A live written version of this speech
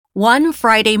One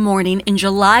Friday morning in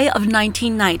July of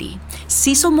 1990,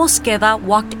 Cecil Mosqueda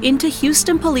walked into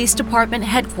Houston Police Department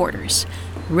headquarters,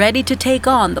 ready to take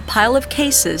on the pile of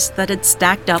cases that had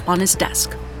stacked up on his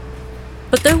desk.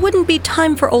 But there wouldn't be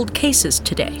time for old cases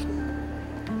today.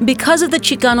 Because of the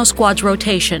Chicano Squad's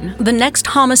rotation, the next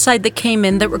homicide that came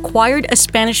in that required a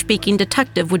Spanish-speaking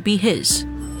detective would be his.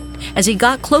 As he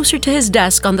got closer to his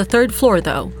desk on the third floor,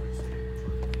 though,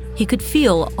 he could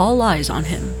feel all eyes on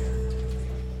him.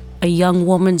 A young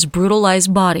woman's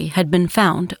brutalized body had been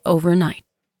found overnight.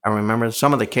 I remember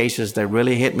some of the cases that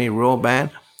really hit me real bad,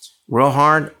 real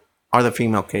hard, are the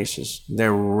female cases.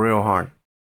 They're real hard.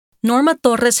 Norma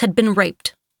Torres had been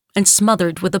raped and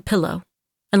smothered with a pillow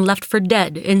and left for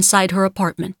dead inside her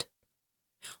apartment.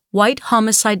 White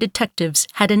homicide detectives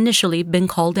had initially been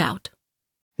called out.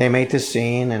 They made this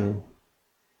scene and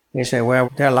they say, well,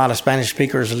 there are a lot of Spanish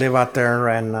speakers live out there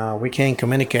and we can't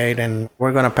communicate and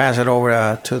we're going to pass it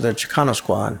over to the Chicano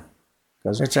Squad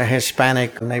because it's a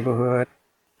Hispanic neighborhood.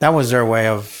 That was their way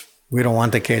of, we don't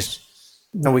want the case.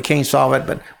 No, we can't solve it,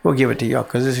 but we'll give it to you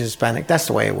because it's Hispanic. That's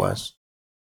the way it was.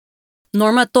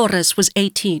 Norma Torres was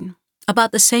 18,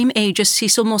 about the same age as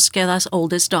Cecil Mosqueda's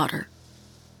oldest daughter.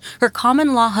 Her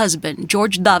common-law husband,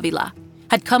 George Davila,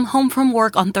 had come home from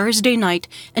work on Thursday night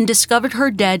and discovered her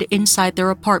dead inside their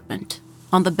apartment,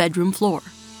 on the bedroom floor.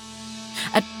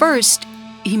 At first,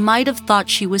 he might have thought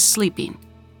she was sleeping,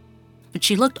 but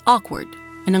she looked awkward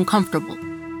and uncomfortable.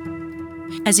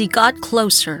 As he got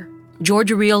closer,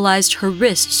 George realized her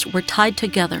wrists were tied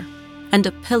together and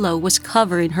a pillow was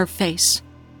covering her face.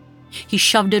 He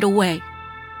shoved it away,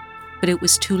 but it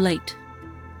was too late.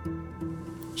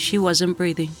 She wasn't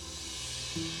breathing.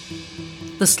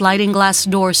 The sliding glass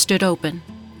door stood open,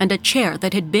 and a chair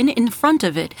that had been in front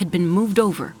of it had been moved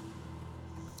over.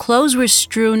 Clothes were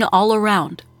strewn all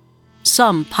around,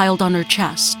 some piled on her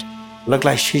chest. Looked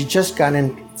like she just got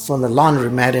in from the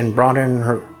laundromat and brought in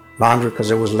her laundry because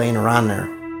it was laying around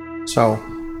there. So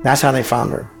that's how they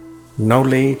found her. No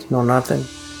lead, no nothing.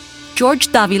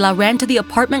 George Davila ran to the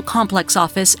apartment complex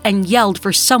office and yelled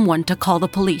for someone to call the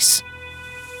police.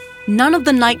 None of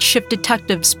the night shift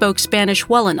detectives spoke Spanish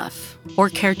well enough, or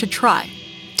cared to try,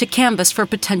 to canvass for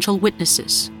potential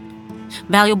witnesses.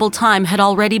 Valuable time had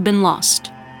already been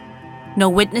lost. No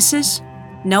witnesses,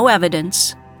 no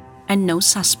evidence, and no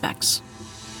suspects.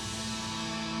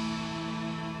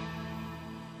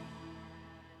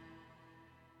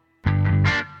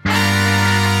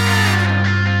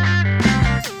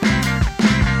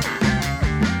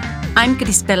 I'm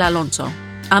Cristel Alonso.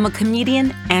 I'm a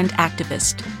comedian and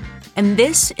activist. And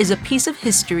this is a piece of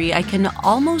history I can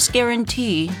almost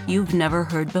guarantee you've never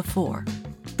heard before.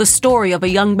 The story of a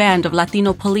young band of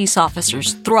Latino police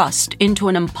officers thrust into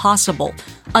an impossible,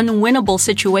 unwinnable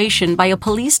situation by a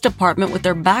police department with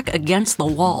their back against the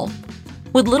wall.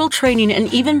 With little training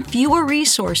and even fewer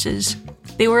resources,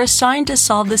 they were assigned to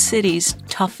solve the city's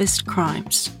toughest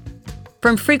crimes.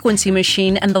 From Frequency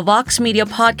Machine and the Vox Media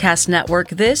Podcast Network,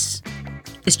 this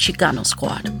is Chicano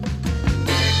Squad.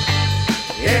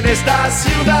 En esta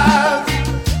ciudad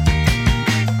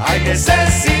hay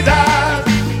necesidad,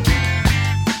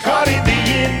 caught in the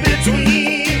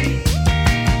in-between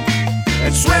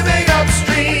and swimming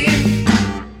upstream.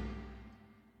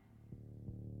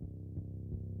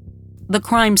 The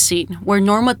crime scene where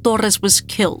Norma Torres was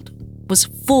killed was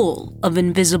full of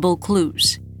invisible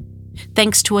clues,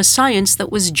 thanks to a science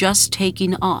that was just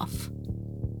taking off.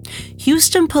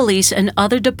 Houston police and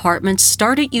other departments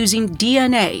started using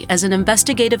DNA as an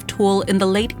investigative tool in the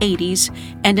late 80s,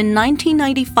 and in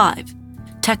 1995,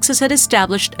 Texas had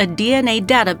established a DNA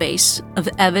database of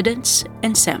evidence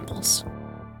and samples.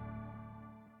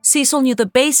 Cecil knew the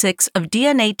basics of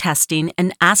DNA testing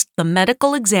and asked the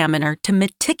medical examiner to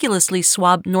meticulously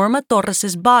swab Norma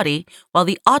Torres' body while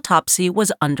the autopsy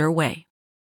was underway.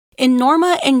 In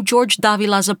Norma and George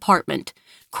Davila's apartment,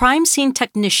 crime scene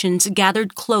technicians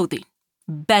gathered clothing,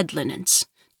 bed linens,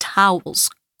 towels,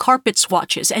 carpet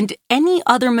swatches, and any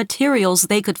other materials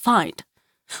they could find.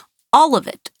 All of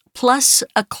it, plus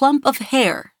a clump of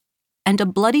hair and a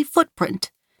bloody footprint,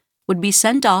 would be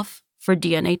sent off for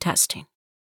DNA testing.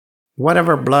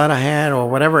 Whatever blood I had or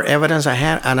whatever evidence I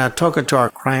had, and I took it to our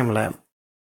crime lab.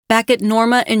 Back at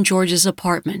Norma and George's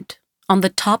apartment, on the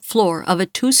top floor of a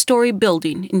 2-story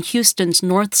building in Houston's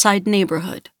North Side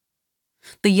neighborhood,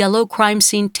 the yellow crime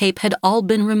scene tape had all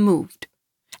been removed,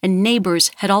 and neighbors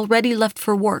had already left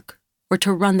for work or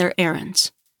to run their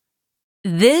errands.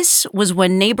 This was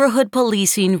when neighborhood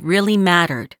policing really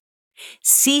mattered.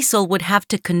 Cecil would have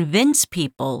to convince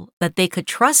people that they could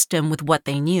trust him with what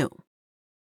they knew.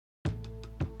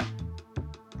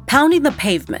 Pounding the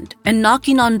pavement and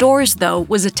knocking on doors, though,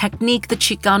 was a technique the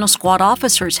Chicano squad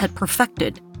officers had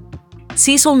perfected.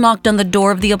 Cecil knocked on the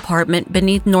door of the apartment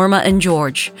beneath Norma and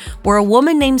George, where a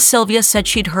woman named Sylvia said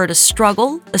she'd heard a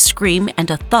struggle, a scream,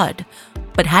 and a thud,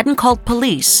 but hadn't called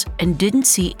police and didn't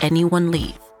see anyone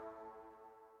leave.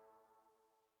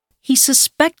 He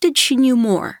suspected she knew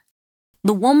more.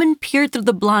 The woman peered through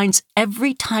the blinds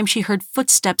every time she heard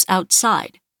footsteps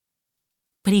outside.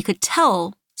 But he could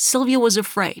tell Sylvia was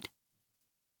afraid.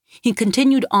 He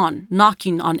continued on,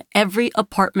 knocking on every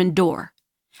apartment door.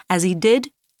 As he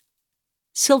did,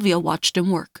 Sylvia watched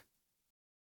him work.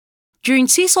 During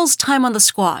Cecil's time on the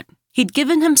squad, he'd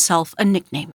given himself a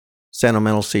nickname.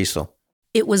 Sentimental Cecil.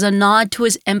 It was a nod to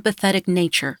his empathetic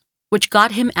nature, which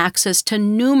got him access to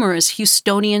numerous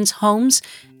Houstonians' homes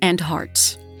and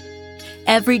hearts.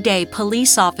 Every day,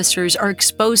 police officers are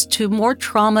exposed to more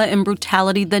trauma and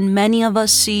brutality than many of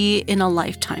us see in a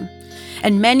lifetime,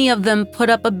 and many of them put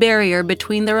up a barrier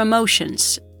between their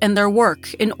emotions and their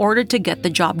work in order to get the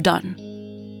job done.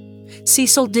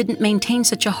 Cecil didn't maintain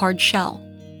such a hard shell.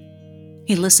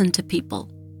 He listened to people,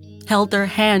 held their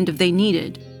hand if they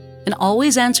needed, and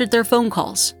always answered their phone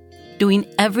calls, doing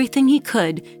everything he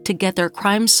could to get their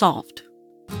crimes solved,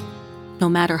 no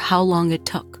matter how long it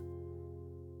took.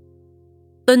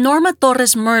 The Norma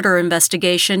Torres murder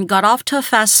investigation got off to a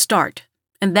fast start,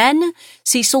 and then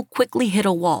Cecil quickly hit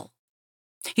a wall.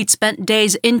 He'd spent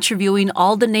days interviewing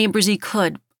all the neighbors he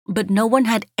could, but no one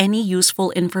had any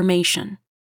useful information.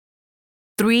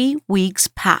 3 weeks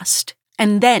passed,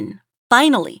 and then,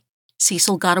 finally,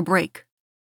 Cecil got a break.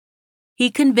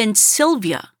 He convinced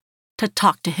Sylvia to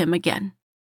talk to him again.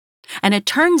 And it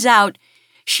turns out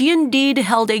she indeed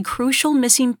held a crucial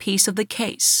missing piece of the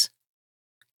case.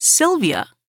 Sylvia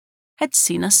had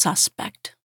seen a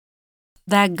suspect.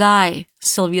 That guy,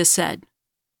 Sylvia said.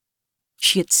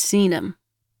 She had seen him.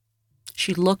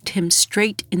 She looked him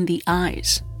straight in the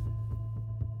eyes.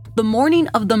 The morning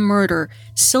of the murder,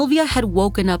 Sylvia had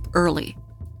woken up early.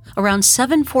 Around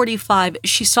 7:45,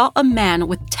 she saw a man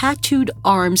with tattooed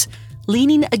arms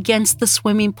leaning against the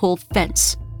swimming pool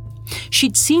fence.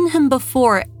 She'd seen him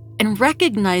before and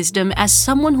recognized him as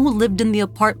someone who lived in the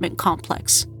apartment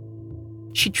complex.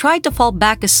 She tried to fall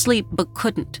back asleep but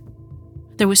couldn't.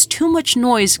 There was too much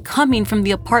noise coming from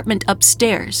the apartment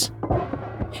upstairs.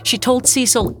 She told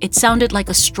Cecil it sounded like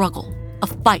a struggle, a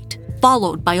fight,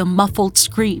 followed by a muffled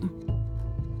scream.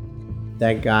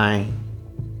 That guy,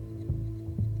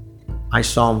 I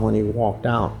saw him when he walked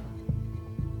out.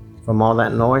 From all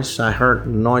that noise, I heard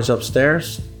noise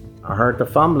upstairs. I heard the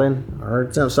fumbling. I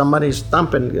heard somebody's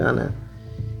thumping.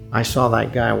 I saw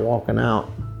that guy walking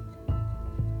out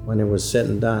when it was said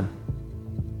and done.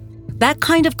 That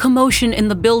kind of commotion in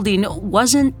the building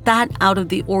wasn't that out of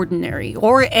the ordinary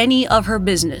or any of her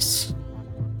business.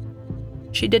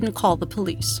 She didn't call the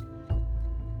police.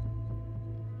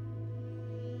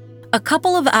 A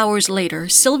couple of hours later,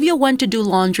 Sylvia went to do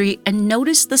laundry and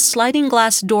noticed the sliding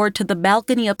glass door to the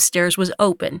balcony upstairs was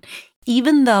open,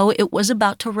 even though it was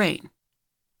about to rain.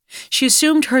 She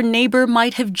assumed her neighbor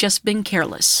might have just been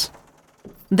careless.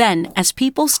 Then, as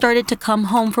people started to come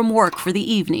home from work for the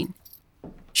evening,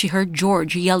 she heard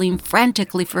George yelling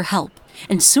frantically for help,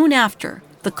 and soon after,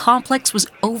 the complex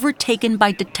was overtaken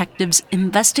by detectives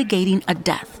investigating a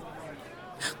death.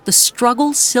 The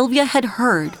struggle Sylvia had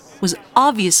heard was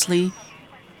obviously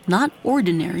not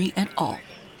ordinary at all.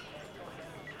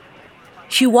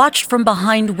 She watched from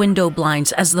behind window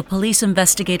blinds as the police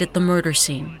investigated the murder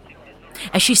scene.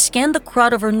 As she scanned the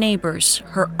crowd of her neighbors,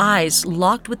 her eyes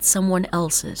locked with someone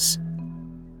else's.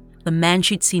 The man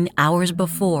she'd seen hours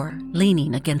before,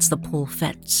 leaning against the pool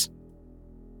fence.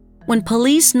 When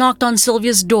police knocked on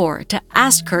Sylvia's door to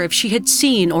ask her if she had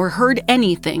seen or heard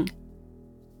anything,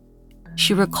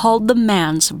 she recalled the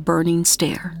man's burning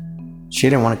stare. She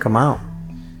didn't want to come out.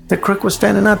 The crook was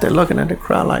standing out there looking at the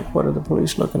crowd like, what are the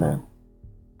police looking at?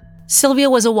 Sylvia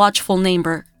was a watchful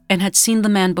neighbor and had seen the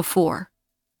man before.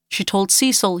 She told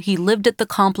Cecil he lived at the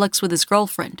complex with his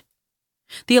girlfriend.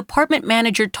 The apartment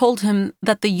manager told him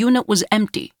that the unit was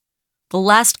empty. The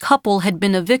last couple had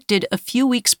been evicted a few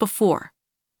weeks before.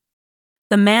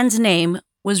 The man's name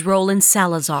was Roland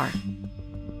Salazar.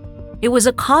 It was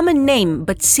a common name,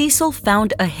 but Cecil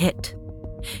found a hit.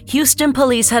 Houston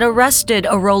police had arrested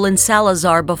a Roland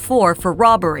Salazar before for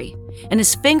robbery, and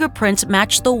his fingerprints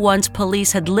matched the ones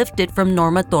police had lifted from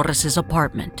Norma Torres'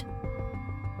 apartment.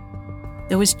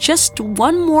 There was just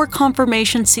one more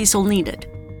confirmation Cecil needed.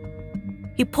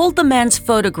 He pulled the man's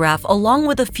photograph along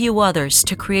with a few others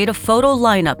to create a photo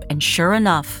lineup, and sure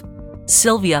enough,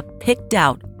 Sylvia picked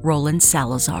out Roland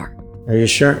Salazar. Are you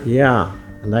sure? Yeah,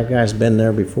 and that guy's been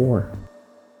there before.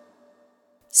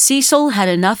 Cecil had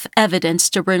enough evidence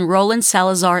to bring Roland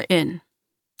Salazar in,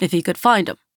 if he could find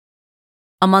him.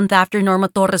 A month after Norma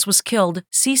Torres was killed,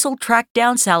 Cecil tracked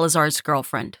down Salazar's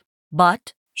girlfriend,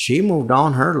 but she moved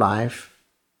on her life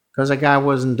because the guy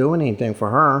wasn't doing anything for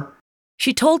her.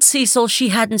 She told Cecil she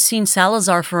hadn't seen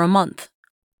Salazar for a month.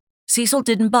 Cecil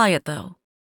didn't buy it, though.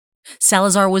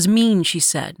 Salazar was mean, she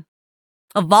said.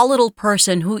 A volatile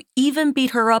person who even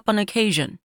beat her up on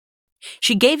occasion.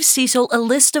 She gave Cecil a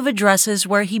list of addresses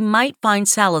where he might find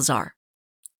Salazar.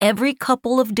 Every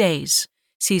couple of days,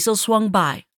 Cecil swung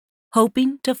by,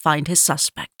 hoping to find his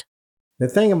suspect. The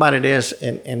thing about it is,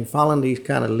 in following these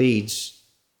kind of leads,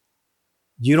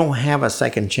 you don't have a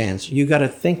second chance. You got to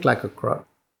think like a crook.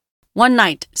 One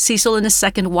night, Cecil and his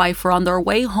second wife were on their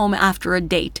way home after a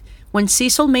date when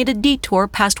Cecil made a detour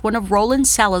past one of Roland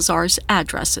Salazar's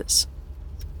addresses.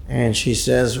 And she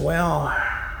says, well,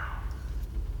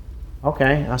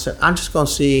 okay. I said, I'm just going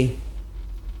to see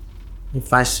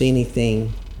if I see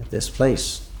anything at this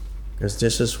place, because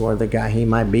this is where the guy, he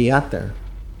might be out there.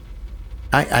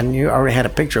 I knew, I already had a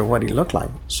picture of what he looked like.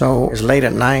 So it's late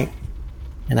at night,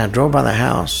 and I drove by the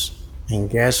house, and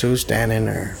guess who's standing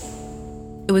there?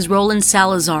 It was Roland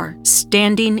Salazar,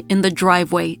 standing in the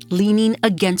driveway, leaning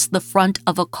against the front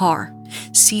of a car.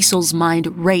 Cecil's mind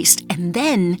raced, and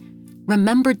then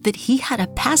remembered that he had a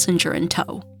passenger in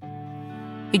tow.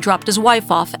 He dropped his wife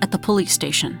off at the police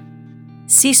station.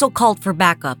 Cecil called for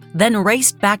backup, then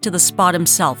raced back to the spot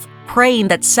himself, praying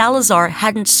that Salazar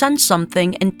hadn't sensed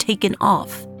something and taken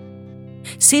off.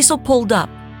 Cecil pulled up,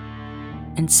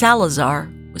 and Salazar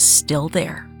was still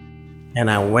there. And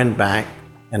I went back,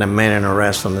 and I made an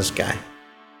arrest on this guy.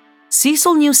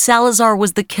 Cecil knew Salazar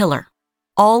was the killer.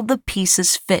 All the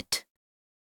pieces fit.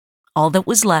 All that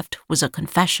was left was a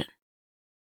confession.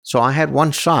 So I had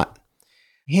one shot.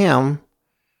 Him,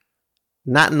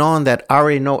 not knowing that I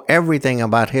already know everything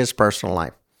about his personal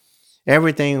life.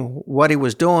 Everything, what he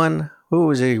was doing, who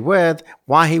was he with,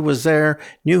 why he was there,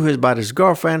 knew about his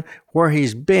girlfriend, where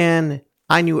he's been.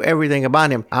 I knew everything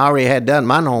about him. I already had done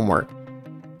my homework.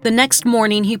 The next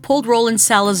morning, he pulled Roland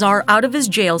Salazar out of his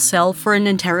jail cell for an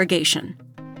interrogation.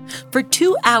 For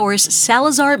 2 hours,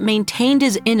 Salazar maintained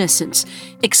his innocence,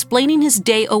 explaining his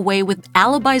day away with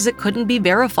alibis that couldn't be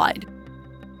verified.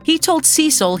 He told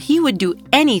Cecil he would do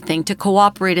anything to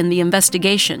cooperate in the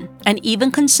investigation and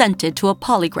even consented to a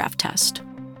polygraph test.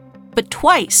 But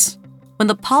twice, when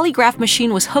the polygraph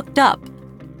machine was hooked up,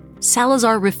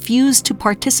 Salazar refused to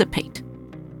participate.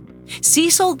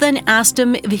 Cecil then asked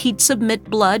him if he'd submit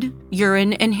blood,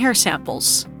 urine, and hair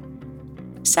samples.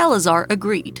 Salazar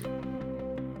agreed.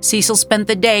 Cecil spent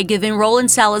the day giving Roland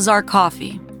Salazar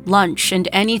coffee, lunch, and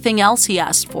anything else he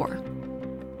asked for.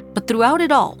 But throughout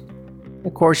it all,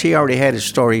 of course, he already had his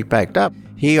story packed up.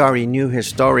 He already knew his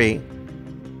story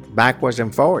backwards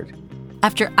and forward.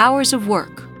 After hours of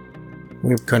work,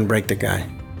 we couldn't break the guy.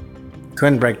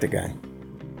 Couldn't break the guy.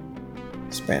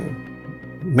 Spent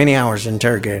many hours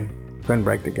interrogating. Couldn't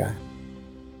break the guy.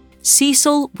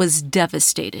 Cecil was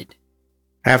devastated.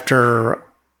 After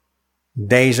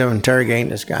days of interrogating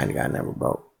this guy, the guy never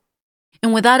broke.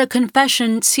 And without a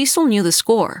confession, Cecil knew the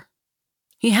score.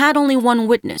 He had only one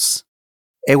witness.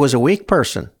 It was a weak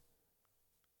person.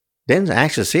 Didn't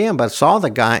actually see him, but saw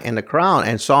the guy in the crowd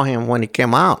and saw him when he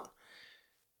came out.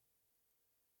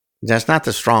 That's not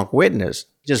the strong witness.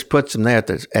 Just puts him there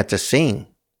at the scene.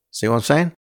 See what I'm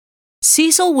saying?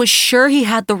 Cecil was sure he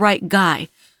had the right guy,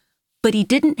 but he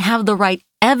didn't have the right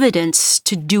evidence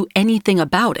to do anything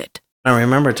about it. I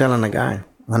remember telling the guy,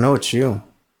 I know it's you.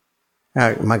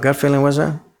 My gut feeling was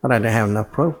that, but I didn't have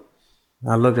enough proof.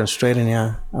 I looked him straight in the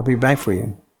eye. I'll be back for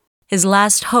you. His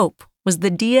last hope was the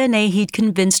DNA he'd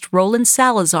convinced Roland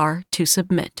Salazar to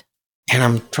submit. And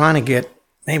I'm trying to get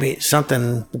maybe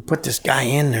something to put this guy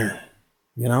in there,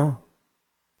 you know?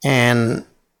 And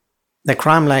the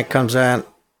crime lab comes out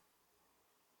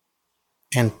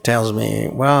and tells me,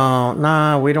 well,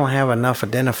 nah, we don't have enough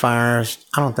identifiers.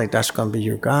 I don't think that's going to be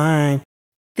your guy.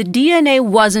 The DNA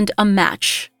wasn't a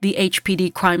match, the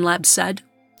HPD crime lab said,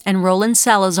 and Roland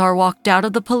Salazar walked out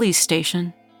of the police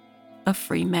station a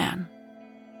free man.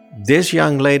 This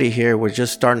young lady here was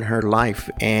just starting her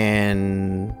life,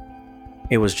 and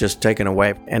it was just taken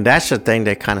away. And that's the thing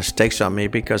that kind of sticks on me,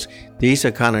 because these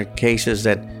are kind of cases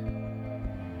that,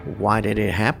 why did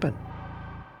it happen?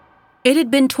 It had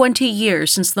been 20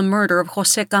 years since the murder of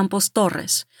Jose Campos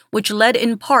Torres, which led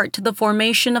in part to the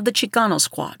formation of the Chicano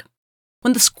Squad.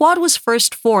 When the squad was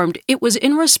first formed, it was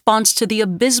in response to the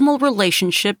abysmal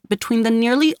relationship between the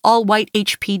nearly all-white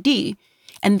HPD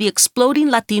and the exploding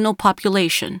Latino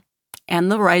population,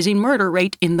 and the rising murder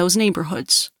rate in those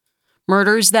neighborhoods.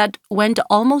 murders that went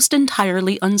almost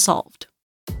entirely unsolved.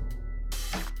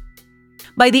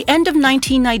 By the end of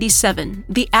 1997,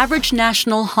 the average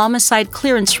national homicide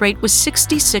clearance rate was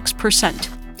 66%.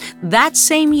 That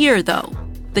same year, though,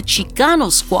 the Chicano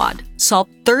Squad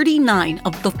solved 39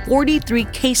 of the 43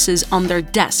 cases on their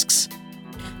desks,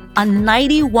 a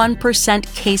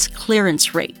 91% case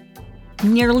clearance rate,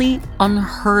 nearly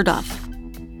unheard of.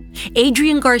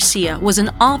 Adrian Garcia was an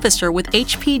officer with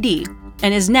HPD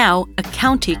and is now a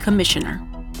county commissioner.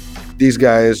 These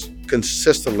guys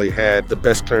consistently had the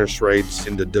best clearance rates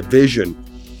in the division,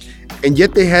 and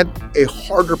yet they had a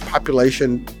harder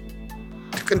population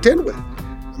to contend with.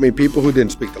 I mean, people who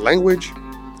didn't speak the language,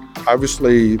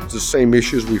 obviously the same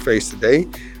issues we face today,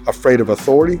 afraid of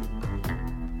authority.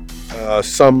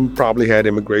 Some probably had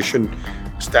immigration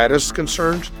status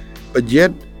concerns, but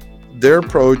yet their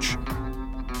approach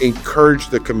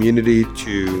encouraged the community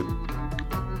to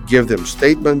give them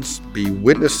statements, be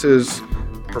witnesses,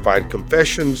 provide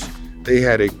confessions. They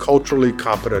had a culturally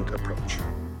competent approach.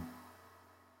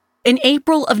 In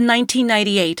April of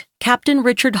 1998, Captain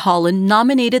Richard Holland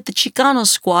nominated the Chicano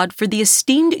Squad for the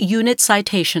Esteemed Unit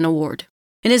Citation Award.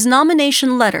 In his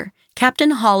nomination letter,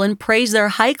 Captain Holland praised their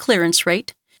high clearance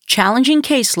rate, challenging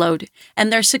caseload,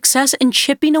 and their success in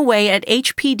chipping away at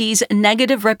HPD's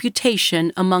negative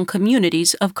reputation among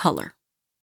communities of color.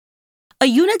 A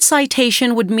unit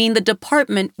citation would mean the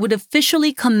department would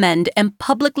officially commend and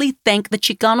publicly thank the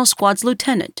Chicano Squad's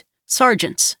lieutenant,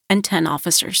 sergeants, and 10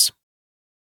 officers.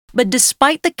 But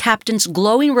despite the captain's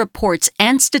glowing reports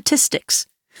and statistics,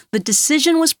 the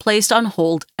decision was placed on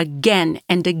hold again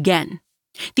and again.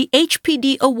 The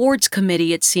HPD Awards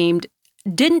Committee, it seemed,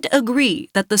 didn't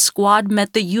agree that the squad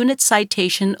met the unit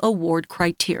citation award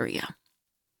criteria.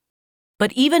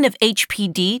 But even if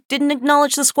HPD didn't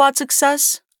acknowledge the squad's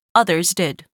success, others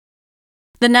did.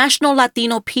 The National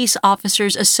Latino Peace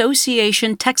Officers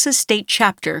Association Texas State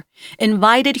Chapter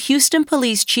invited Houston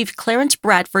Police Chief Clarence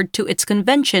Bradford to its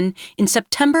convention in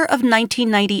September of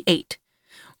 1998,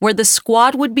 where the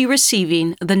squad would be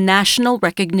receiving the National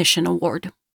Recognition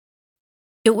Award.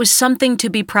 It was something to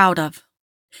be proud of.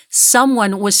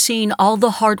 Someone was seeing all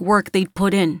the hard work they'd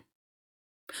put in.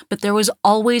 But there was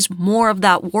always more of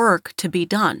that work to be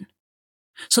done.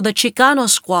 So the Chicano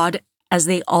Squad, as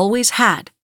they always had,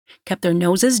 kept their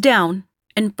noses down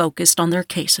and focused on their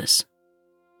cases.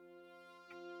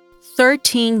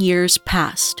 13 years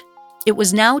passed. It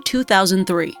was now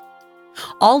 2003.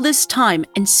 All this time,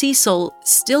 and Cecil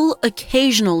still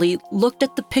occasionally looked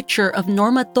at the picture of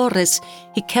Norma Torres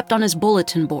he kept on his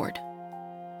bulletin board.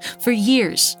 For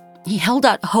years, he held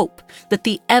out hope that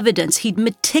the evidence he'd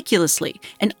meticulously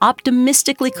and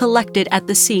optimistically collected at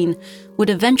the scene would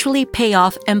eventually pay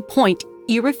off and point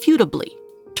irrefutably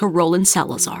to Roland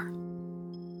Salazar.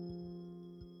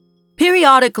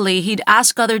 Periodically, he'd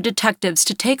ask other detectives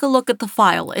to take a look at the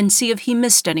file and see if he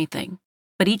missed anything,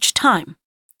 but each time,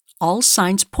 all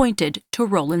signs pointed to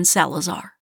Roland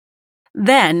Salazar.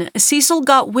 Then, Cecil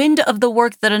got wind of the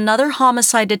work that another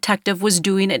homicide detective was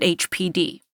doing at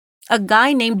HPD, a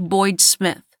guy named Boyd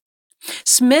Smith.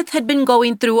 Smith had been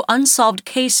going through unsolved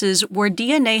cases where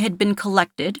DNA had been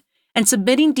collected and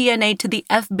submitting DNA to the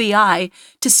FBI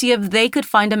to see if they could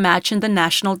find a match in the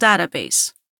national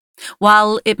database.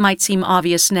 While it might seem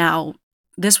obvious now,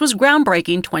 this was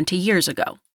groundbreaking 20 years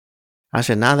ago. I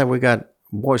said, now that we got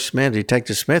Boyd Smith,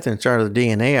 Detective Smith, in charge of the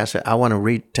DNA, I said, I want to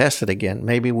retest it again.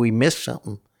 Maybe we missed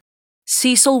something.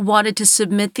 Cecil wanted to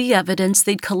submit the evidence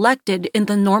they'd collected in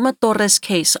the Norma Torres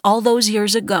case all those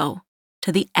years ago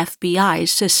to the FBI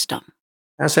system.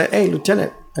 I said, hey,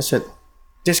 Lieutenant, I said,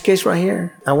 this case right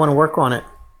here, I want to work on it.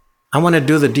 I want to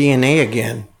do the DNA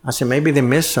again. I said, maybe they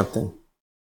missed something.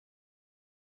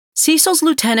 Cecil's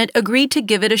lieutenant agreed to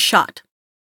give it a shot.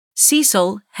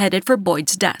 Cecil headed for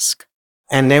Boyd's desk.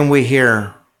 And then we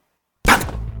hear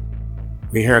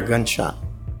a gunshot.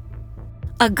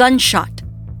 A gunshot.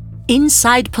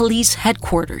 Inside police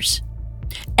headquarters.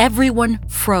 Everyone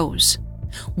froze.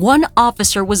 One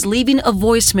officer was leaving a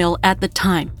voicemail at the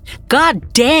time.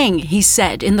 "God dang," he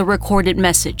said in the recorded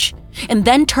message, and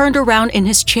then turned around in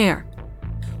his chair.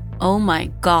 Oh my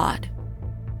God.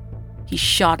 He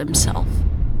shot himself.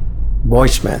 Boyd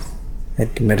Smith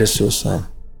had committed suicide.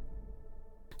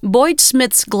 Boyd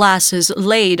Smith's glasses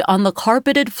laid on the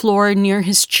carpeted floor near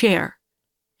his chair.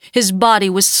 His body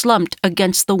was slumped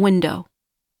against the window.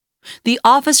 The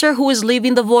officer who was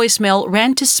leaving the voicemail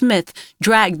ran to Smith,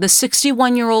 dragged the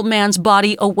 61-year-old man's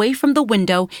body away from the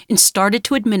window, and started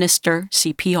to administer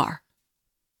CPR.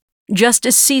 Just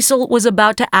as Cecil was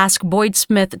about to ask Boyd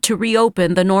Smith to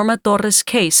reopen the Norma Torres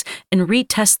case and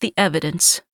retest the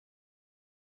evidence,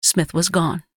 Smith was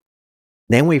gone.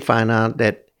 Then we find out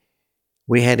that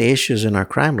we had issues in our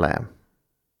crime lab,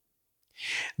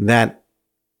 that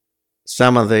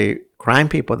some of the crime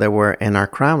people that were in our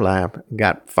crime lab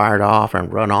got fired off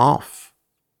and run off.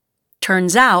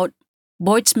 Turns out,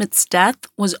 Boyd Smith's death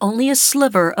was only a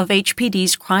sliver of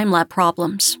HPD's crime lab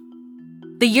problems.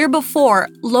 The year before,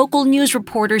 local news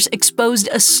reporters exposed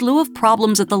a slew of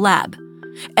problems at the lab.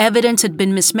 Evidence had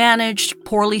been mismanaged,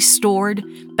 poorly stored,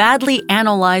 badly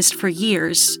analyzed for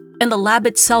years, and the lab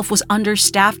itself was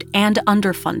understaffed and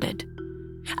underfunded.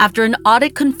 After an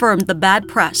audit confirmed the bad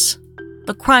press,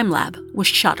 the crime lab was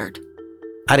shuttered.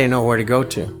 I didn't know where to go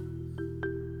to.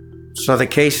 So the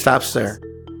case stops there.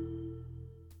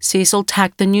 Cecil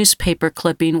tacked the newspaper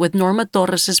clipping with Norma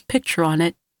Torres' picture on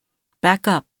it back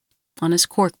up on his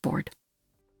corkboard.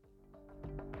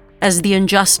 As the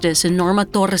injustice in Norma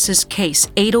Torres' case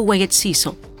ate away at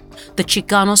Cecil, the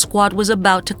Chicano squad was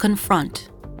about to confront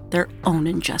their own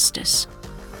injustice.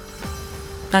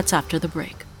 That's after the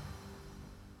break.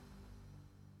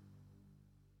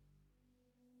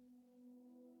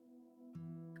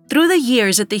 Through the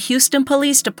years at the Houston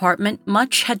Police Department,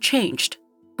 much had changed,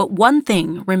 but one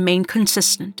thing remained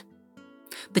consistent: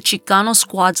 the Chicano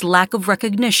squad's lack of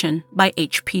recognition by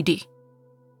HPD.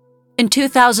 In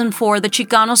 2004, the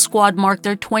Chicano squad marked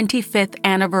their 25th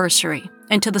anniversary,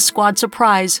 and to the squad's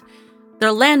surprise,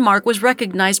 their landmark was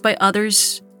recognized by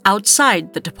others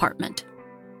outside the department.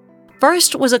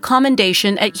 First was a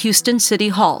commendation at Houston City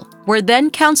Hall, where then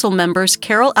council members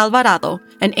Carol Alvarado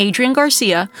and Adrian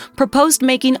Garcia proposed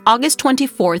making August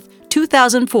 24,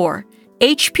 2004,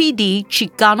 HPD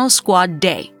Chicano Squad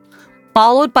Day,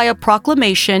 followed by a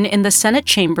proclamation in the Senate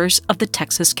chambers of the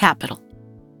Texas Capitol.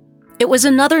 It was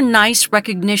another nice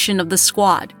recognition of the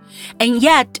squad, and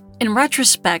yet, in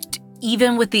retrospect,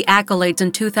 even with the accolades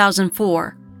in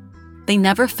 2004, they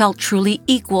never felt truly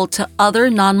equal to other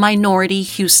non-minority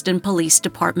Houston Police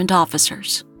Department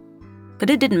officers.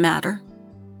 But it didn't matter.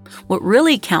 What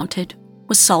really counted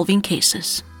was solving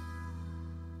cases.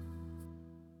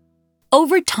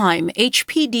 Over time,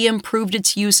 HPD improved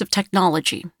its use of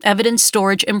technology, evidence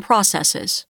storage, and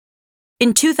processes.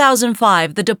 In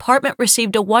 2005, the department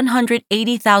received a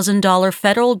 $180,000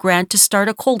 federal grant to start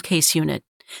a cold case unit,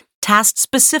 tasked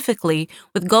specifically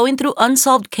with going through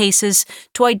unsolved cases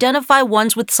to identify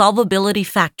ones with solvability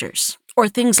factors, or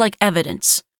things like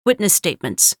evidence, witness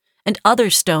statements, and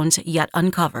other stones yet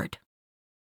uncovered.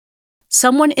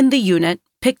 Someone in the unit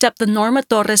picked up the Norma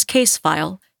Torres case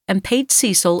file and paid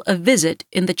Cecil a visit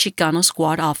in the Chicano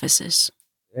squad offices.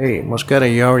 Hey,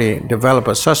 Mosqueda, you already developed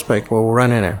a suspect. We'll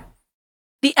run in there.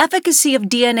 The efficacy of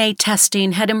DNA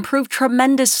testing had improved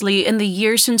tremendously in the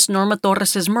years since Norma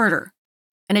Torres' murder.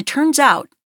 And it turns out,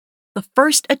 the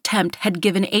first attempt had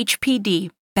given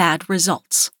HPD bad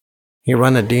results. He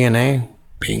run the DNA?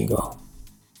 Bingo.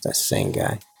 It's that same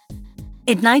guy.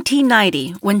 In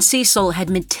 1990, when Cecil had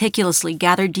meticulously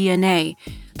gathered DNA,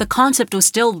 the concept was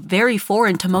still very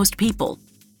foreign to most people.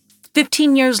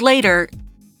 15 years later,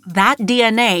 that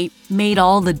DNA made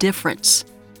all the difference.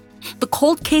 The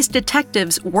cold case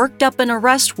detectives worked up an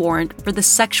arrest warrant for the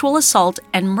sexual assault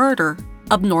and murder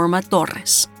of Norma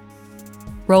Torres.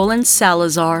 Roland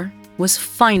Salazar was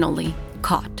finally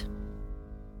caught.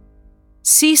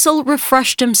 Cecil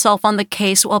refreshed himself on the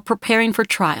case while preparing for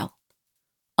trial,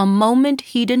 a moment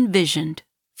he'd envisioned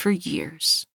for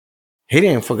years. He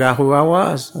didn't forget who I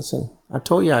was. I said, I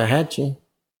told you I had you.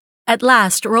 At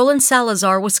last, Roland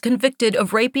Salazar was convicted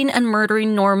of raping and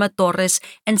murdering Norma Torres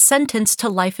and sentenced to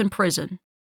life in prison.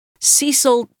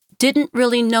 Cecil didn't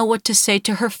really know what to say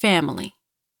to her family,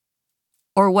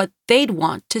 or what they'd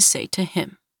want to say to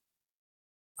him.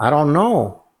 I don't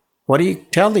know. What do you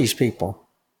tell these people?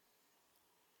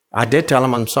 I did tell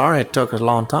them I'm sorry it took a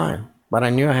long time, but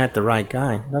I knew I had the right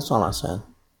guy. That's all I said.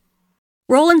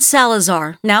 Roland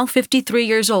Salazar, now 53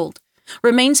 years old,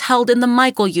 remains held in the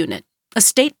Michael Unit, a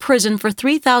state prison for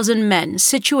 3,000 men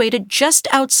situated just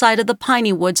outside of the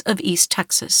piney woods of East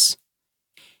Texas.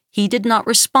 He did not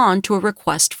respond to a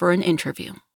request for an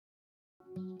interview.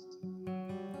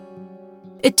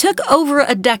 It took over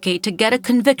a decade to get a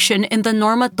conviction in the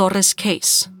Norma Torres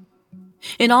case.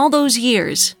 In all those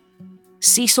years,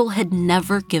 Cecil had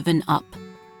never given up.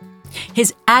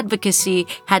 His advocacy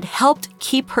had helped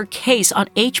keep her case on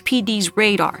HPD's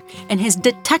radar, and his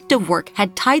detective work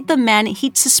had tied the man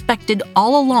he'd suspected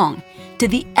all along to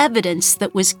the evidence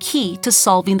that was key to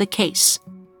solving the case.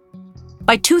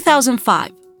 By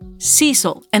 2005,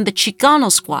 Cecil and the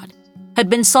Chicano squad had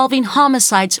been solving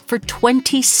homicides for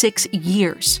 26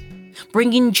 years,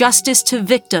 bringing justice to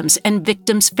victims and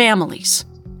victims' families.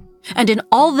 And in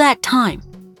all that time,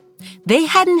 they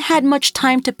hadn't had much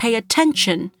time to pay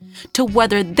attention to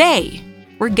whether they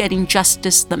were getting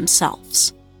justice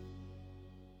themselves.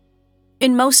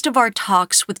 In most of our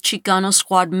talks with Chicano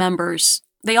Squad members,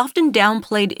 they often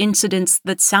downplayed incidents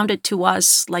that sounded to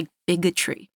us like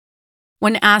bigotry.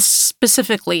 When asked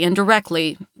specifically and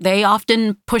directly, they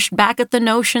often pushed back at the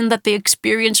notion that they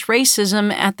experienced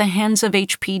racism at the hands of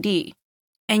HPD.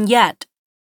 And yet,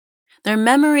 their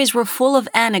memories were full of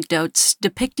anecdotes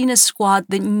depicting a squad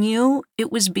that knew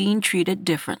it was being treated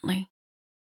differently.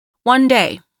 One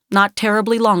day, not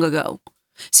terribly long ago,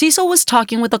 Cecil was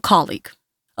talking with a colleague,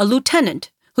 a lieutenant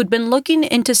who'd been looking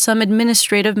into some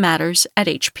administrative matters at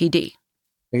HPD.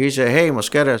 He said, "Hey,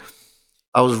 Mosqueda,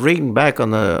 I was reading back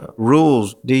on the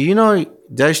rules. Do you know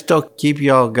they still keep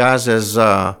y'all guys as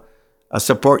a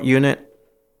support unit?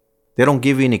 They don't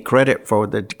give you any credit for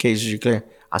the cases you clear."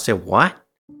 I said, "What?"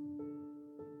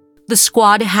 The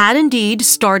squad had indeed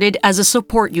started as a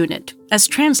support unit, as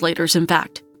translators in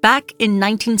fact, back in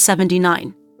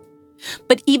 1979.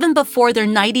 But even before their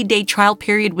 90-day trial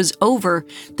period was over,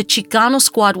 the Chicano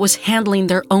Squad was handling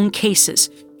their own cases,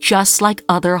 just like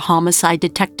other homicide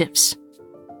detectives.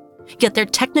 Yet their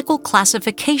technical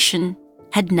classification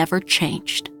had never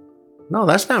changed. No,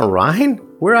 that's not right.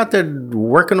 We're out there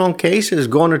working on cases,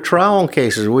 going to trial on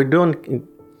cases. We're doing...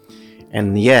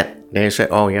 And yet, they say,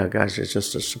 "Oh yeah, guys, it's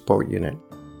just a support unit."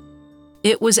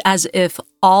 It was as if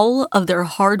all of their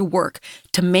hard work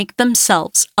to make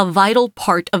themselves a vital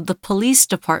part of the police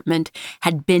department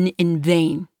had been in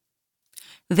vain.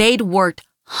 They'd worked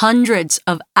hundreds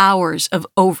of hours of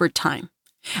overtime,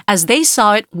 as they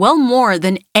saw it well more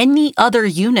than any other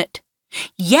unit.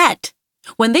 Yet,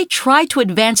 when they tried to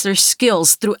advance their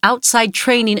skills through outside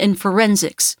training in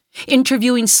forensics,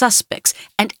 interviewing suspects,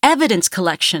 and evidence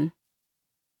collection,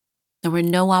 there were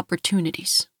no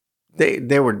opportunities.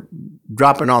 They were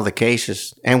dropping all the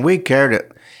cases, and we carried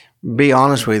it. Be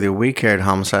honest with you, we carried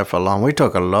homicide for long. We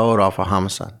took a load off of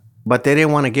homicide, but they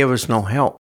didn't want to give us no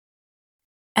help.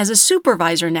 As a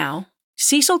supervisor now,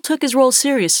 Cecil took his role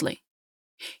seriously.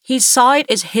 He saw it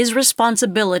as his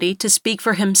responsibility to speak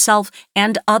for himself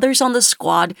and others on the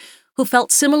squad who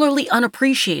felt similarly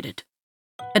unappreciated.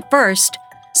 At first,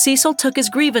 Cecil took his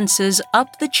grievances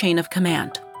up the chain of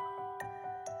command.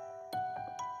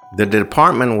 The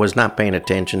department was not paying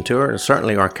attention to her.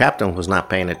 Certainly our captain was not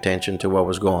paying attention to what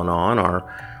was going on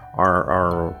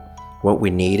or what we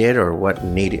needed or what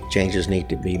changes need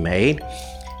to be made.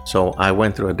 So I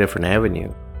went through a different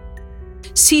avenue.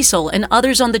 Cecil and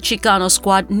others on the Chicano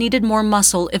Squad needed more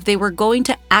muscle if they were going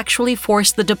to actually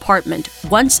force the department,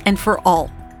 once and for all,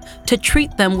 to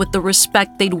treat them with the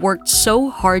respect they'd worked so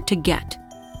hard to get.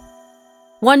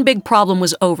 One big problem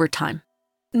was overtime.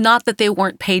 Not that they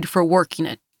weren't paid for working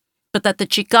it, but that the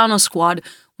Chicano Squad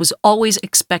was always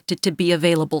expected to be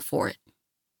available for it.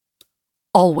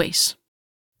 Always.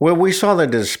 Well, we saw the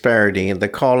disparity, the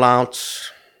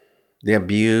call-outs, the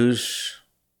abuse.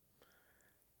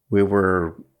 We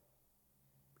were,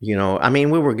 we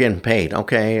were getting paid,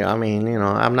 okay?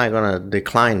 I'm not going to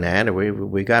decline that.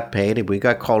 We got paid. If we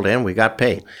got called in, we got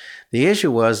paid. The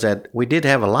issue was that we did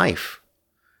have a life.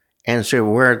 And so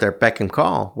we're at their beck and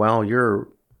call. Well, you're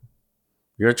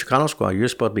a Chicano Squad. You're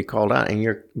supposed to be called out, and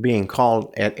you're being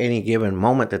called at any given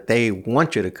moment that they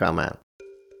want you to come out.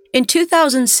 In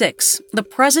 2006, the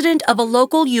president of a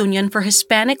local union for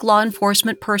Hispanic law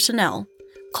enforcement personnel,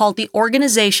 called the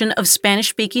Organization of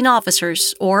Spanish-Speaking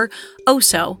Officers, or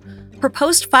OSO,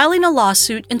 proposed filing a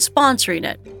lawsuit and sponsoring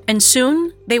it, and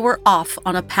soon they were off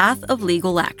on a path of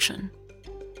legal action.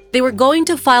 They were going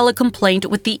to file a complaint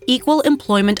with the Equal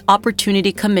Employment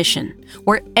Opportunity Commission,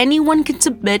 where anyone can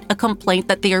submit a complaint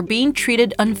that they are being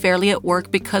treated unfairly at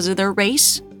work because of their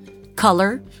race,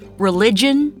 color,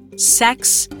 religion,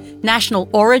 sex, national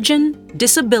origin,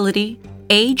 disability,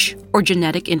 age, or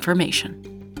genetic information.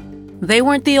 They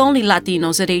weren't the only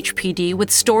Latinos at HPD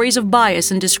with stories of bias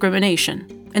and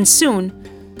discrimination, and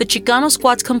soon, the Chicano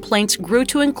Squad's complaints grew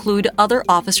to include other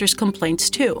officers' complaints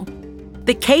too.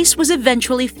 The case was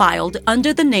eventually filed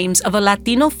under the names of a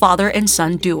Latino father and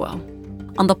son duo.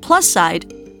 On the plus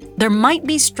side, there might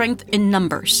be strength in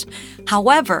numbers.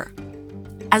 However,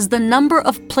 as the number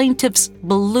of plaintiffs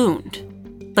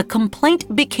ballooned, the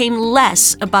complaint became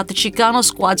less about the Chicano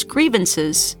Squad's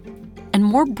grievances and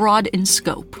more broad in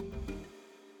scope.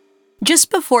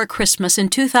 Just before Christmas in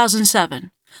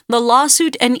 2007, the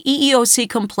lawsuit and EEOC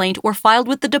complaint were filed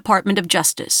with the Department of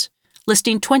Justice,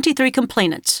 listing 23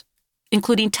 complainants,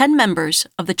 including 10 members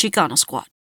of the Chicano Squad.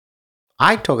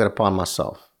 I took it upon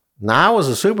myself. Now, I was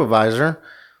a supervisor.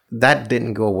 That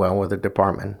didn't go well with the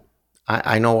department.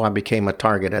 I know I became a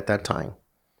target at that time.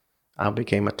 I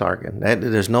became a target.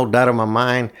 There's no doubt in my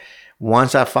mind.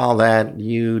 Once I filed that,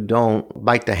 you don't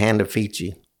bite the hand that feeds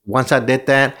you. Once I did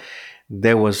that,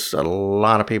 there was a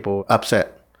lot of people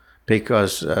upset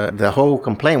because the whole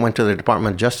complaint went to the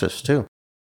Department of Justice, too.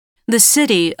 The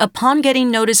city, upon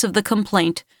getting notice of the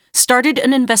complaint, started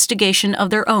an investigation of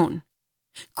their own.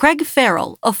 Craig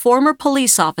Farrell, a former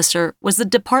police officer, was the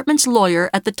department's lawyer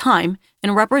at the time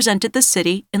and represented the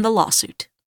city in the lawsuit.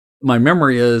 My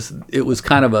memory is it was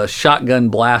kind of a shotgun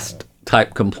blast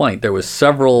type complaint. There was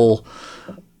several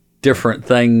different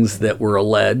things that were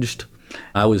alleged.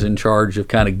 I was in charge of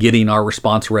kind of getting our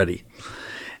response ready.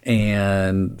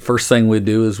 And first thing we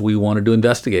do is we wanted to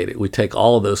investigate it. We take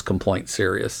all of those complaints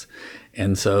serious.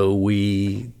 And so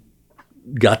we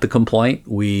got the complaint.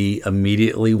 We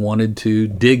immediately wanted to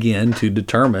dig in to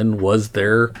determine was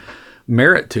there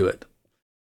merit to it.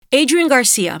 Adrian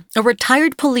Garcia, a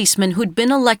retired policeman who'd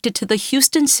been elected to the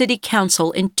Houston City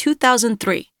Council in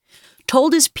 2003,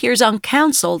 told his peers on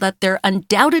council that there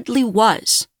undoubtedly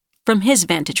was, from his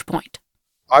vantage point.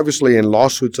 Obviously, in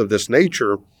lawsuits of this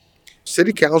nature,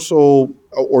 city council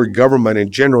or government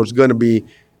in general is going to be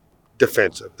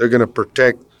defensive. They're going to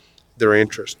protect their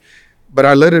interest. But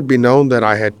I let it be known that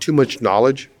I had too much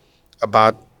knowledge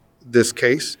about this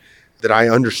case, that I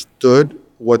understood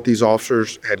what these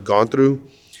officers had gone through.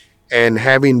 And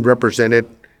having represented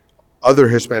other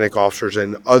Hispanic officers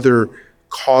and other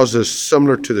causes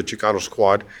similar to the Chicano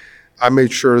Squad, I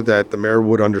made sure that the mayor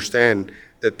would understand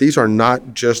that these are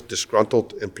not just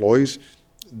disgruntled employees.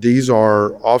 These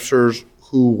are officers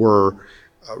who were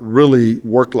really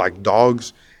worked like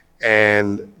dogs,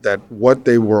 and that what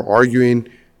they were arguing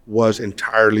was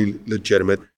entirely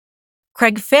legitimate.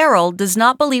 Craig Farrell does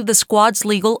not believe the squad's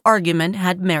legal argument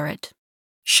had merit.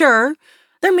 Sure,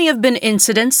 there may have been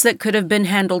incidents that could have been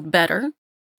handled better,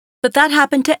 but that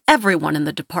happened to everyone in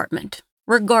the department,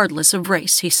 regardless of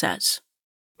race, he says.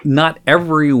 Not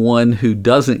everyone who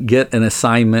doesn't get an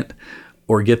assignment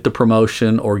or get the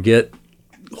promotion or get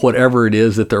whatever it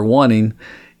is that they're wanting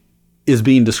is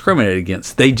being discriminated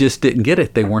against. They just didn't get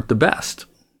it. They weren't the best.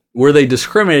 Were they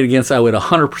discriminated against? I would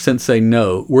 100% say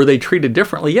no. Were they treated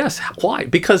differently? Yes. Why?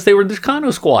 Because they were the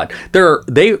Chicano Squad.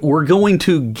 They were going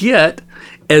to get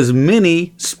as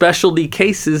many specialty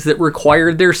cases that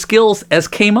required their skills as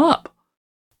came up.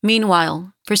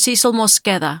 Meanwhile, for Cecil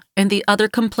Mosqueda and the other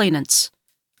complainants,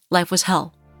 life was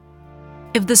hell.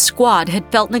 If the squad had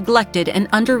felt neglected and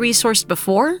under-resourced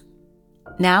before,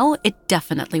 now it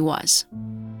definitely was.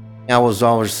 I was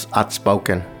always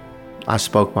outspoken. I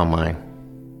spoke my mind.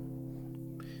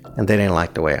 And they didn't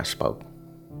like the way I spoke.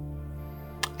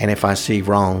 And if I see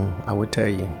wrong, I would tell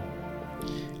you.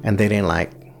 And they didn't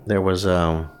like. There was,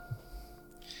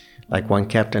 like one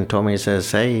captain told me, he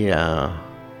says, hey,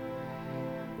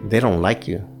 they don't like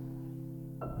you.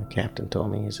 The captain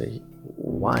told me, he said,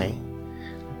 why?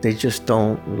 They just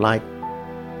don't like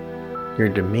your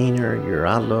demeanor, your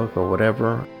outlook, or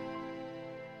whatever.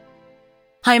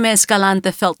 Jaime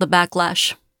Escalante felt the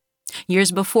backlash.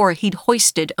 Years before, he'd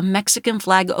hoisted a Mexican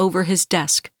flag over his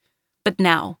desk. But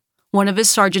now, one of his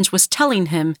sergeants was telling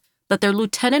him that their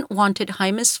lieutenant wanted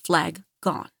Jaime's flag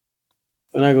gone.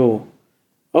 And I go,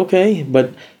 okay,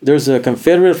 but there's a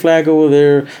Confederate flag over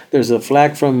there. There's a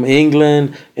flag from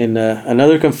England and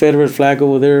another Confederate flag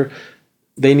over there.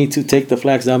 They need to take the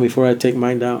flags down before I take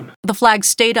mine down. The flag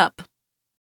stayed up,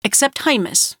 except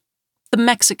Jaime's, the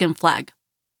Mexican flag,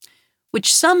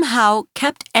 which somehow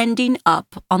kept ending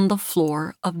up on the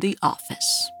floor of the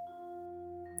office.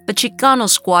 The Chicano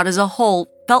Squad as a whole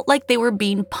felt like they were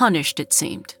being punished, it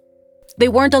seemed. They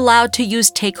weren't allowed to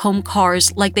use take-home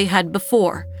cars like they had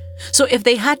before, so if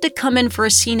they had to come in for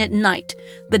a scene at night,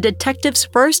 the detectives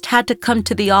first had to come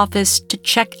to the office to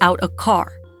check out a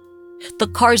car. The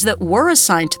cars that were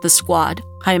assigned to the squad,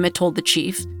 Jaime told the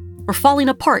chief, were falling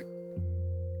apart.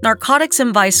 Narcotics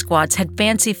and vice squads had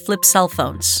fancy flip cell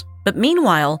phones, but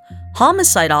meanwhile,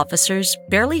 homicide officers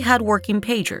barely had working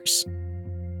pagers.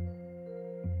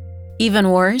 Even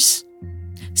worse,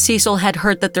 Cecil had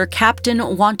heard that their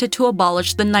captain wanted to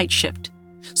abolish the night shift,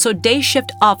 so day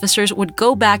shift officers would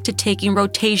go back to taking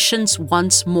rotations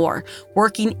once more,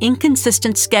 working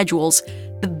inconsistent schedules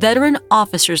the veteran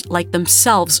officers like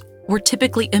themselves were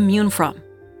typically immune from.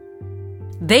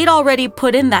 They'd already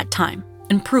put in that time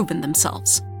and proven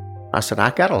themselves. I said,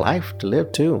 I got a life to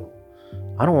live too.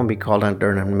 I don't want to be called out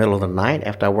during the middle of the night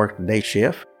after I work the day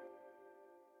shift.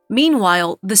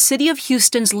 Meanwhile, the city of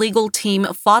Houston's legal team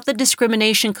fought the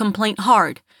discrimination complaint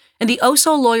hard, and the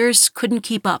OSO lawyers couldn't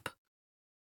keep up.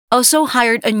 OSO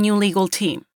hired a new legal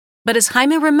team, but as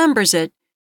Jaime remembers it,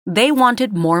 they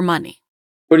wanted more money.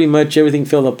 Pretty much everything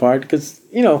fell apart because,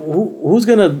 who's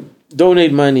going to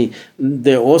donate money.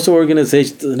 The OSO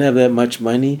organization doesn't have that much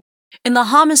money. In the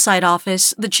homicide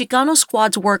office, the Chicano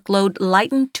squad's workload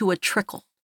lightened to a trickle,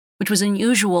 which was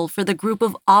unusual for the group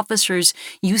of officers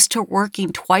used to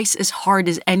working twice as hard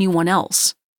as anyone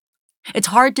else. It's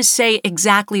hard to say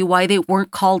exactly why they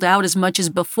weren't called out as much as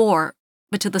before,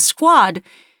 but to the squad,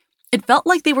 it felt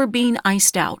like they were being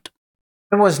iced out.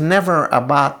 It was never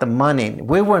about the money.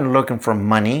 We weren't looking for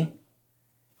money.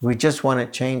 We just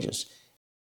wanted changes.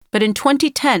 But in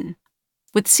 2010,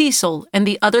 with Cecil and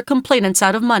the other complainants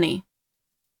out of money,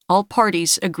 all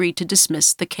parties agreed to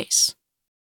dismiss the case.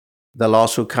 The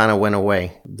lawsuit kind of went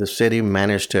away. The city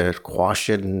managed to quash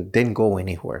it and didn't go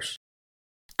anywhere.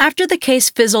 After the case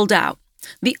fizzled out,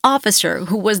 the officer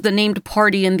who was the named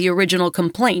party in the original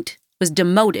complaint was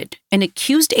demoted and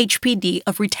accused HPD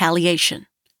of retaliation.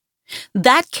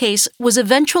 That case was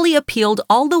eventually appealed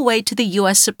all the way to the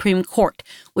U.S. Supreme Court,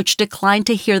 which declined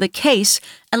to hear the case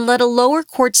and let a lower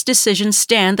court's decision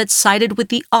stand that sided with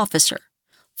the officer,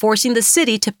 forcing the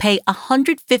city to pay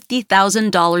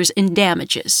 $150,000 in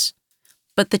damages.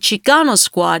 But the Chicano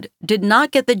squad did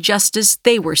not get the justice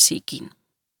they were seeking.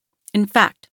 In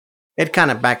fact, it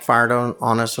kind of backfired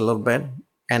on us a little bit,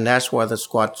 and that's why the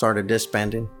squad started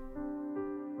disbanding.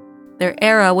 Their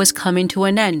era was coming to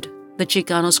an end, the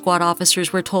Chicano squad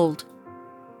officers were told.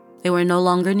 They were no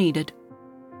longer needed.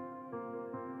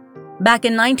 Back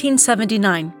in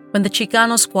 1979, when the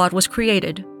Chicano squad was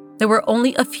created, there were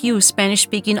only a few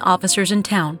Spanish-speaking officers in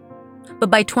town, but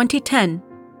by 2010,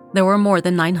 there were more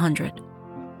than 900.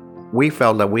 We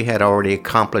felt that we had already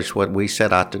accomplished what we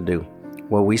set out to do.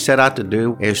 What we set out to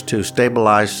do is to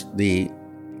stabilize the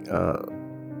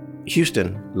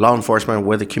Houston law enforcement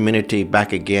with the community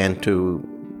back again, to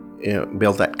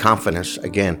build that confidence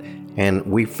again. And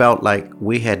we felt like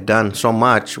we had done so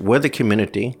much with the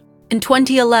community. In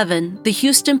 2011, the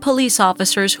Houston police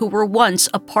officers who were once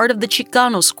a part of the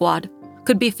Chicano squad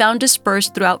could be found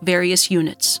dispersed throughout various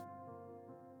units.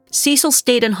 Cecil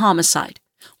stayed in homicide,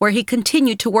 where he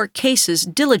continued to work cases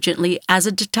diligently as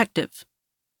a detective.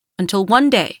 Until one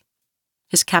day,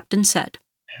 his captain said,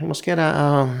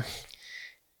 Mosqueda,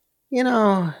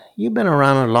 you've been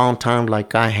around a long time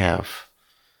like I have.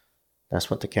 That's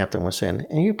what the captain was saying.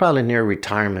 And you're probably near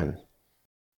retirement.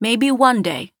 Maybe one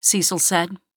day, Cecil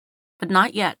said, but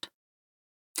not yet.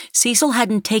 Cecil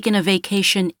hadn't taken a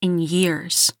vacation in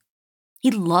years. He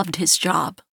loved his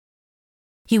job.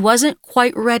 He wasn't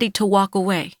quite ready to walk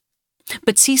away,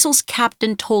 but Cecil's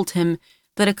captain told him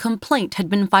that a complaint had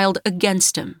been filed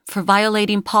against him for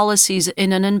violating policies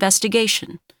in an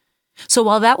investigation. So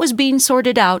while that was being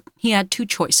sorted out, he had two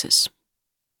choices.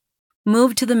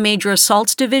 Move to the Major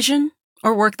Assaults Division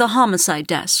or work the homicide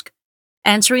desk,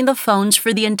 answering the phones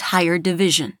for the entire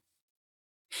division.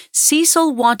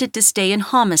 Cecil wanted to stay in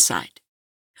homicide,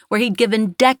 where he'd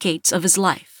given decades of his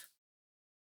life.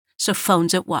 So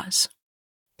phones it was.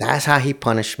 That's how he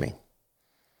punished me.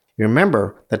 You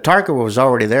remember, the target was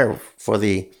already there for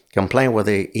the complaint with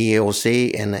the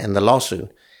EEOC and the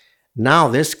lawsuit. Now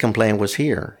this complaint was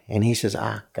here, and he says,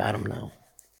 got him now.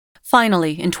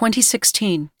 Finally, in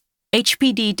 2016,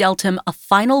 HPD dealt him a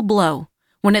final blow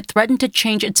when it threatened to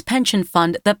change its pension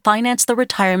fund that financed the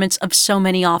retirements of so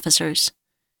many officers.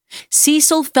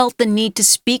 Cecil felt the need to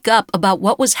speak up about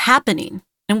what was happening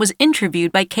and was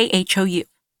interviewed by KHOU.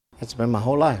 It's been my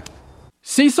whole life.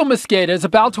 Cecil Mosqueda is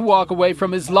about to walk away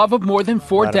from his love of more than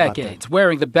 4 decades,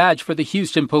 wearing the badge for the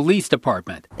Houston Police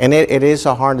Department. And it is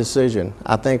a hard decision,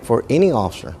 I think, for any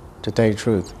officer, to tell you the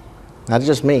truth. Not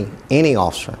just me, any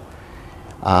officer,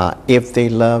 if they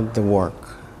love the work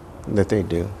that they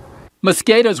do.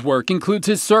 Mosqueda's work includes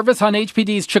his service on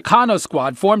HPD's Chicano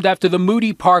squad formed after the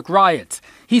Moody Park riots.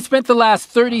 He spent the last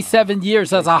 37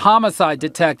 years as a homicide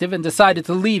detective and decided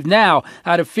to leave now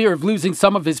out of fear of losing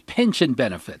some of his pension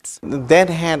benefits. That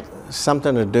had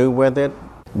something to do with it,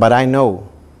 but I know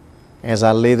as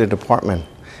I leave the department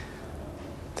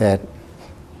that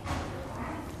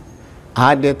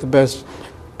I did the best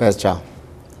job.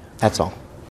 That's all.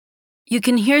 You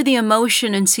can hear the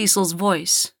emotion in Cecil's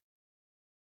voice.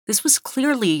 This was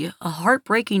clearly a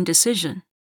heartbreaking decision.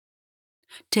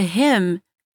 To him,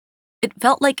 it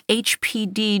felt like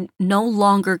HPD no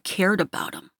longer cared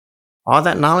about him. All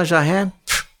that knowledge I had,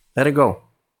 let it go.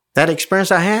 That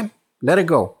experience I had, let it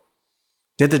go.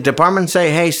 Did the department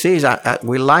say, hey, Cecil,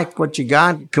 we like what you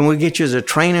got. Can we get you as a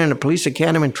trainer in the police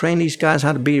academy and train these guys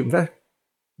how to be?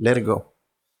 Let it go.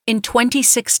 In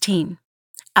 2016,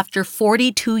 after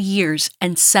 42 years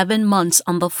and 7 months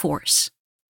on the force,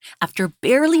 after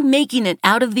barely making it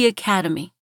out of the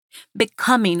academy,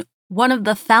 becoming one of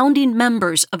the founding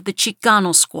members of the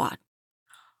Chicano squad,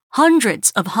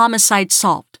 hundreds of homicides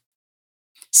solved,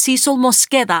 Cecil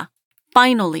Mosqueda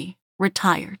finally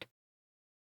retired.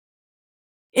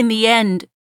 In the end,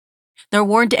 there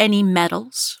weren't any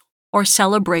medals or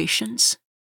celebrations.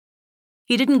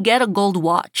 He didn't get a gold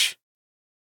watch.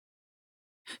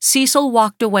 Cecil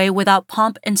walked away without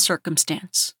pomp and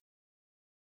circumstance,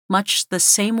 much the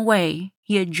same way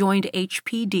he had joined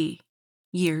HPD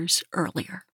years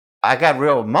earlier. I got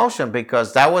real emotion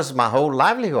because that was my whole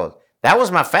livelihood. That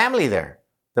was my family there,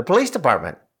 the police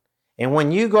department. And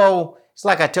when you go, it's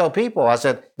like I tell people, I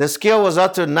said, the scale was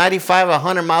up to 95,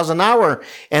 100 miles an hour,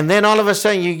 and then all of a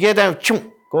sudden you get down,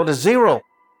 go to zero.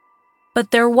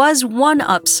 But there was one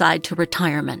upside to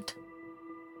retirement.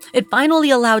 It finally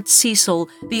allowed Cecil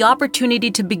the opportunity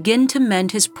to begin to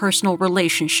mend his personal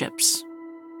relationships.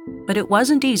 But it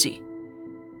wasn't easy.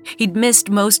 He'd missed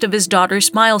most of his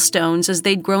daughter's milestones as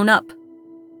they'd grown up.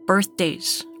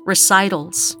 Birthdays,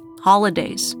 recitals,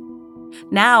 holidays.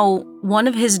 Now, one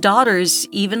of his daughters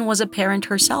even was a parent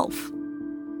herself.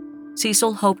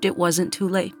 Cecil hoped it wasn't too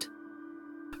late.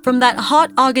 From that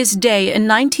hot August day in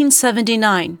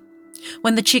 1979,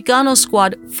 when the Chicano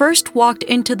Squad first walked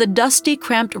into the dusty,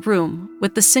 cramped room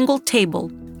with the single table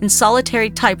and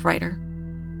solitary typewriter,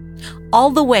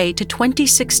 all the way to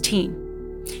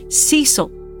 2016,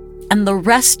 Cecil and the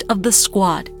rest of the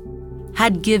squad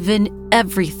had given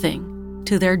everything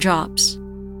to their jobs.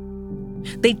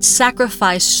 They'd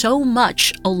sacrificed so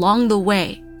much along the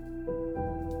way.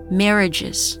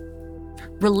 Marriages,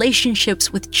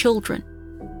 relationships with children,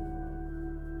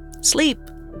 sleep.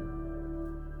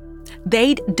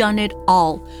 They'd done it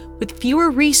all with fewer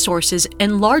resources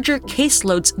and larger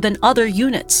caseloads than other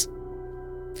units.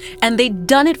 And they'd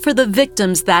done it for the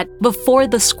victims that, before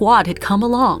the squad had come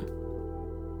along,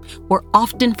 were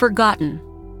often forgotten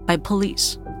by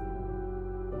police.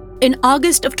 In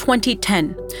August of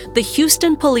 2010, the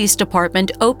Houston Police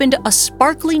Department opened a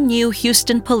sparkly new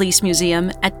Houston Police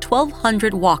Museum at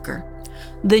 1200 Walker,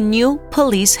 the new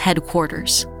police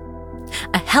headquarters.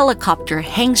 A helicopter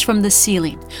hangs from the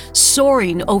ceiling,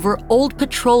 soaring over old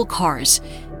patrol cars,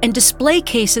 and display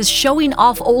cases showing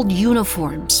off old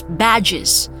uniforms,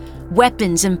 badges,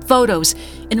 weapons, and photos,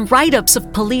 and write-ups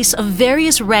of police of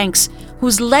various ranks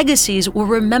whose legacies were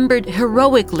remembered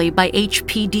heroically by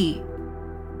HPD.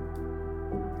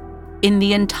 In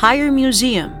the entire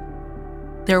museum,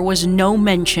 there was no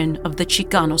mention of the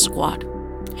Chicano Squad.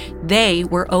 They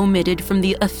were omitted from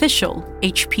the official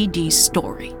HPD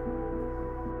story.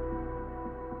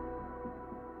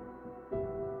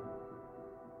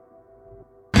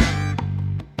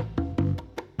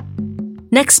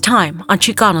 Next time on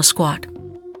Chicano Squad.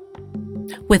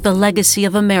 With the legacy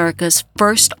of America's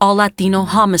first all-Latino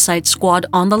homicide squad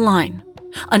on the line,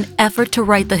 an effort to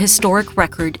right the historic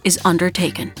record is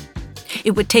undertaken.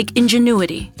 It would take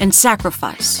ingenuity and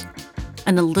sacrifice,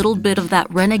 and a little bit of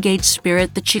that renegade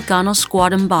spirit the Chicano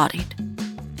Squad embodied.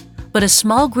 But a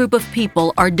small group of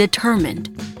people are determined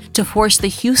to force the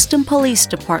Houston Police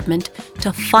Department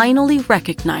to finally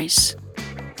recognize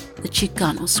the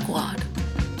Chicano Squad.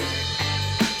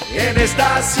 En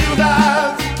esta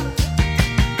ciudad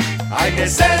hay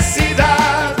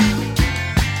necesidad,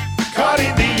 caught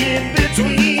in the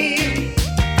in-between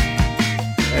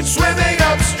and swimming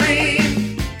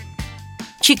upstream.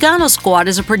 Chicano Squad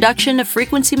is a production of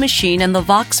Frequency Machine and the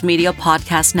Vox Media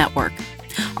Podcast Network.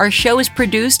 Our show is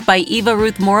produced by Eva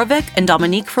Ruth Moravec and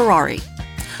Dominique Ferrari.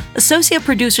 Associate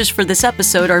producers for this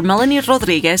episode are Melanie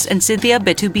Rodriguez and Cynthia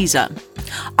Betubiza.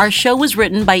 Our show was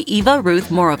written by Eva Ruth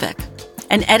Moravec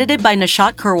and edited by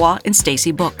Nishat Kurwa and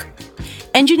Stacy Book.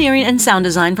 Engineering and sound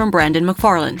design from Brandon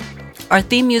McFarlane. Our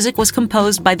theme music was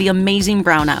composed by The Amazing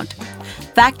Brownout.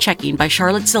 Fact-checking by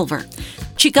Charlotte Silver.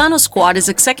 Chicano Squad is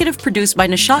executive produced by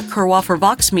Nishat Kurwa for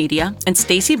Vox Media and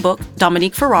Stacy Book,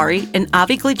 Dominique Ferrari, and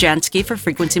Avi Glijansky for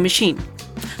Frequency Machine.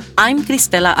 I'm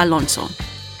Cristela Alonso.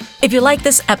 If you like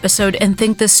this episode and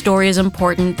think this story is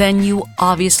important, then you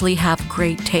obviously have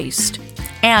great taste.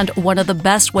 And one of the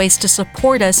best ways to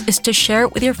support us is to share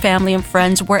it with your family and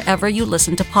friends wherever you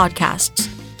listen to podcasts.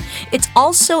 It's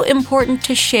also important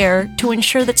to share to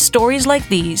ensure that stories like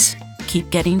these keep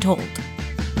getting told.